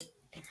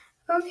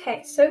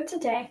Okay, so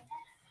today,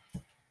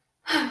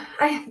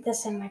 I have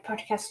this in my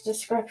podcast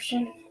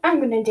description. I'm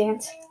gonna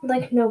dance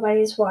like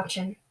nobody's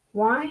watching.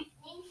 Why?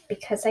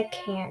 Because I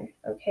can.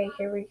 Okay,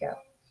 here we go.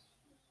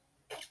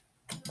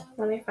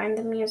 Let me find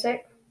the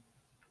music.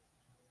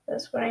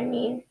 That's what I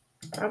mean.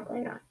 Probably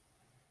not.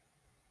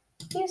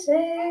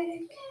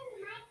 Music.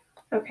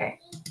 Okay.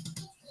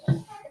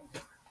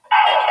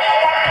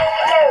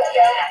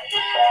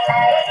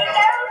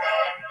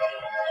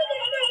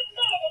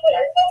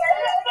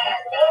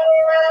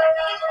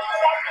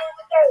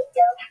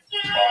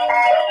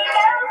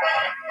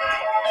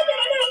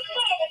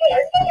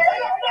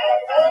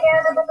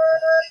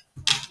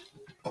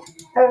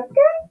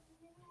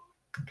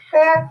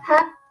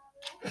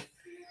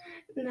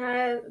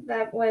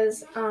 That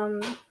was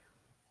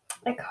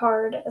a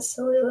card, a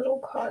silly little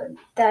card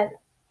that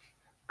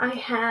I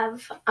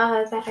have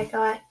that I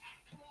got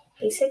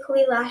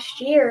basically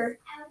last year.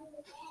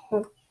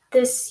 Well,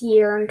 this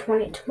year in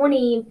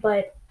 2020,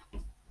 but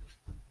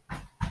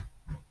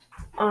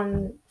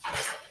on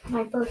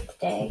my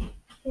birthday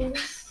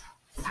is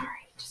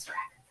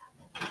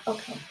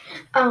okay.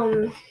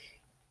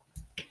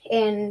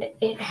 And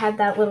it had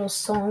that little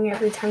song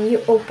every time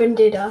you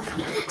opened it up.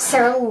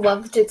 Sarah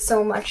loved it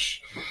so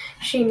much,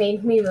 she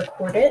made me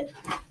record it.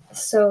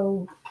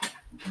 So,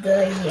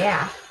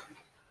 yeah.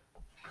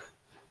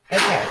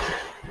 Okay.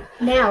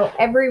 Now,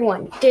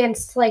 everyone,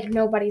 dance like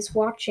nobody's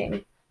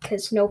watching,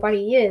 because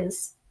nobody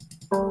is.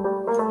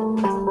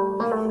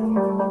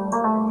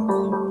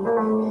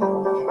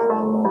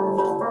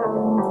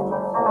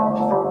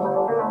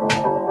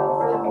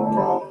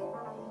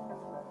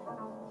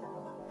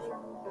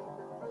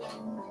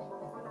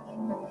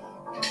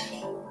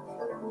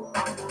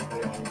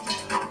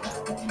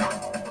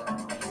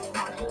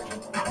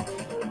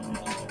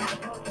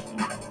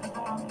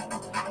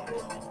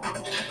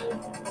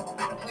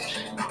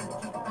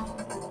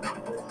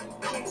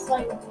 It's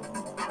like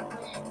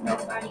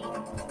nobody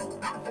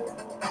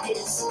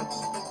is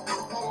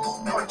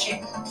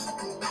watching.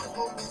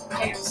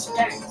 Dance,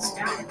 dance,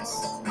 dance.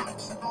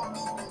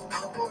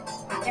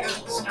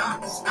 Dance,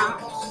 dance,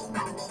 dance.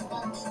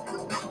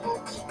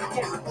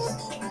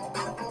 Dance.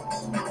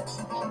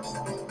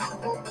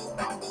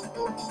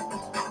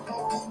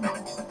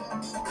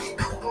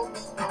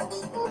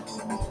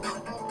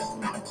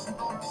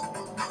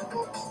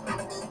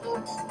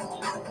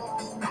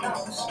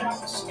 Dance,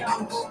 dance,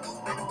 dance.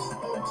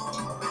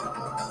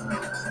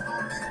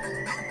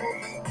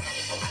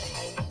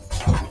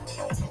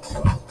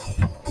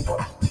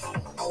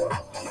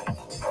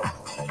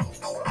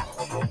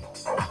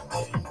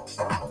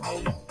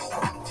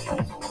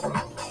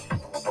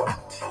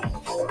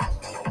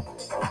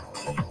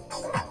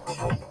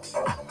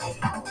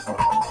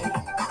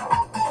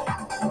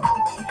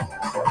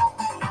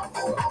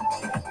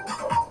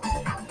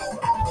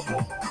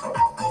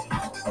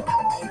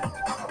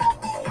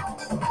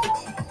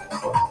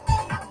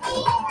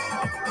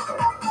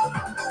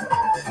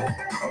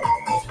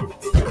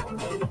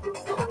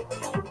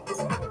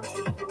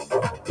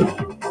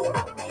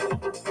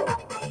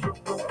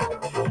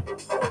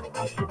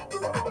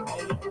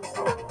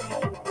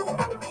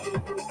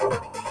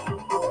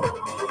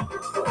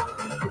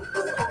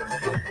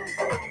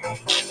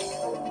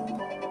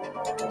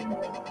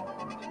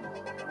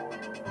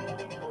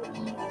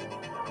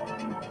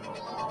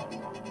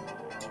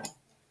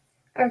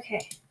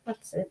 Okay,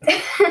 that's it.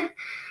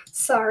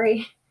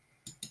 Sorry.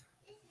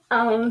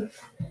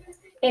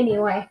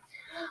 Anyway,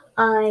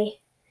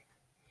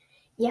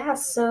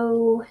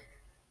 so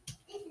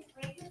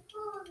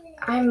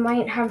I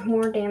might have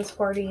more dance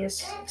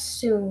parties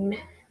soon,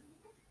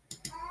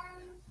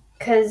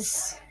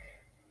 because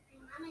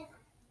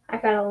I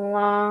got a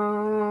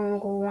long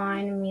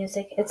line of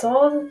music. It's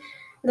all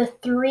the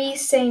 3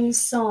 same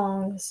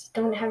songs.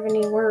 Don't have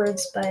any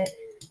words, but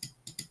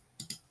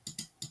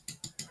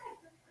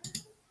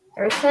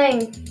they're a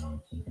thing.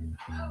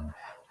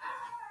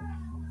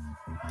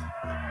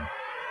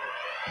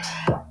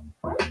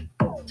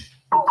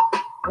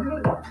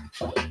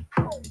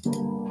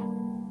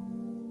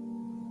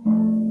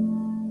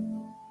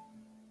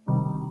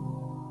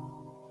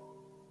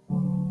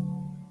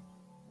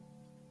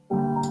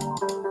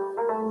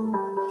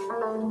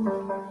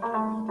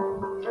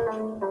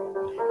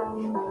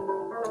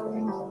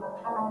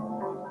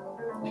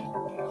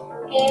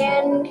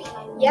 And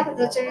yeah,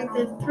 those are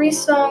the 3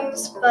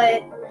 songs,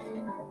 but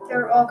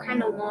they're all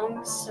kind of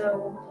long,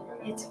 so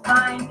it's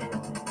fine.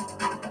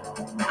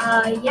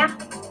 Yeah.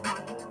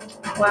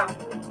 Wow.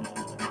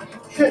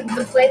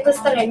 The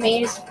playlist that I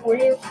made is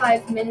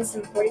 45 minutes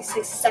and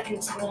 46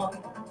 seconds long.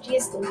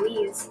 Jeez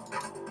Louise.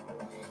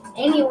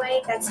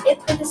 Anyway, that's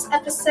it for this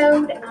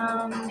episode,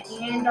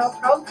 and I'll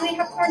probably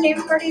have more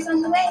dance parties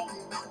on the way.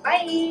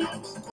 Bye!